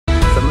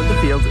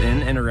fields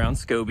in and around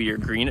Scobey are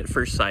green at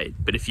first sight,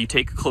 but if you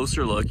take a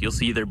closer look, you'll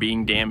see they're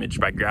being damaged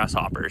by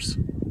grasshoppers.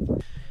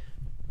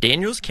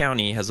 Daniels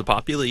County has a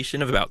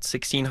population of about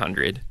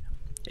 1,600.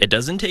 It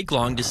doesn't take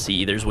long to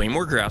see there's way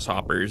more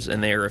grasshoppers,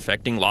 and they are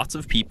affecting lots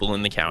of people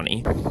in the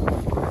county.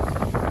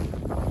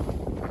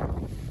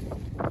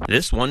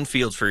 This one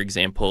field, for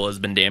example, has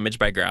been damaged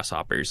by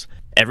grasshoppers.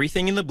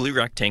 Everything in the blue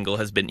rectangle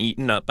has been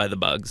eaten up by the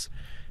bugs.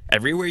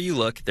 Everywhere you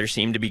look, there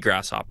seem to be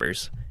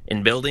grasshoppers.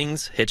 In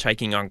buildings,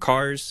 hitchhiking on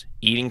cars,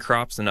 eating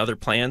crops and other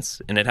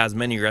plants, and it has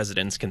many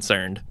residents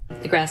concerned.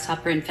 The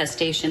grasshopper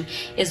infestation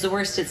is the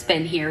worst it's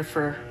been here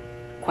for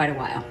quite a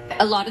while.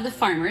 A lot of the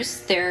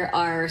farmers, there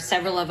are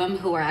several of them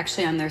who are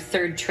actually on their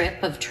third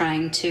trip of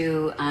trying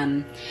to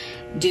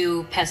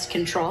do pest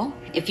control.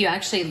 If you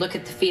actually look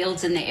at the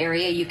fields in the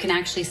area, you can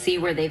actually see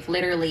where they've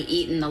literally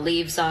eaten the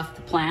leaves off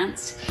the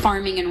plants.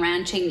 Farming and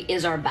ranching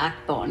is our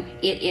backbone.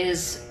 It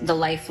is the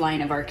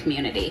lifeline of our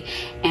community.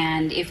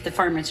 And if the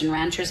farmers and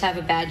ranchers have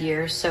a bad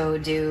year, so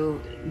do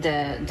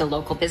the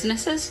local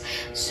businesses.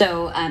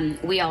 So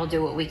we all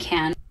do what we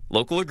can.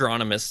 Local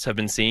agronomists have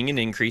been seeing an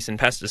increase in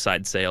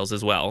pesticide sales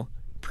as well.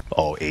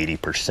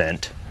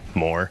 80%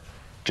 more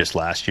just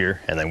last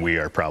year, and then we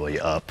are probably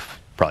up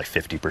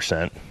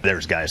 50%.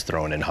 There's guys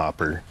throwing in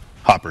hopper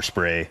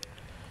spray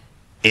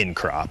in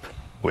crop,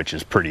 which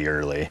is pretty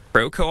early.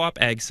 Pro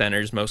Co-op Ag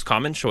Center's most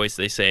common choice,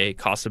 they say,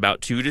 costs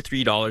about $2 to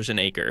 $3 an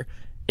acre.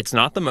 It's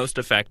not the most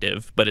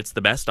effective, but it's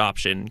the best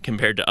option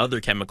compared to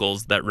other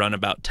chemicals that run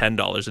about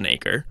 $10 an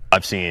acre.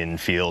 I've seen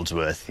fields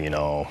with,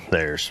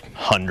 there's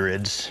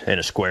hundreds in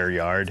a square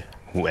yard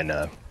when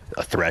a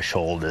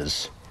threshold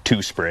is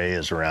 2 spray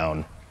is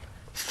around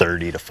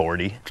 30 to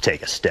 40.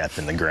 Take a step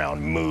and the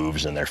ground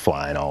moves and they're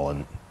flying all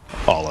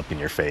up in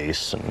your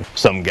face. And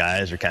some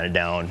guys are kind of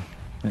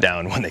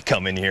down when they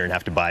come in here and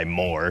have to buy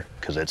more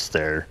because it's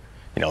their,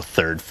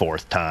 third,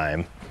 fourth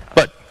time.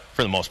 But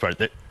for the most part,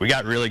 we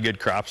got really good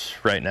crops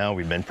right now.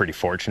 We've been pretty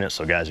fortunate,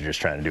 so guys are just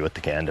trying to do what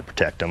they can to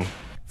protect them.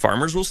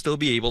 Farmers will still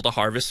be able to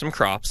harvest some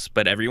crops,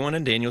 but everyone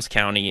in Daniels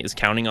County is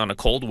counting on a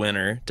cold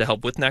winter to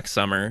help with next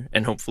summer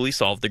and hopefully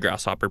solve the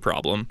grasshopper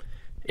problem.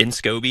 In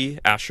Scobey,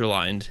 Asher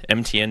Lind,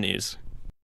 MTN News.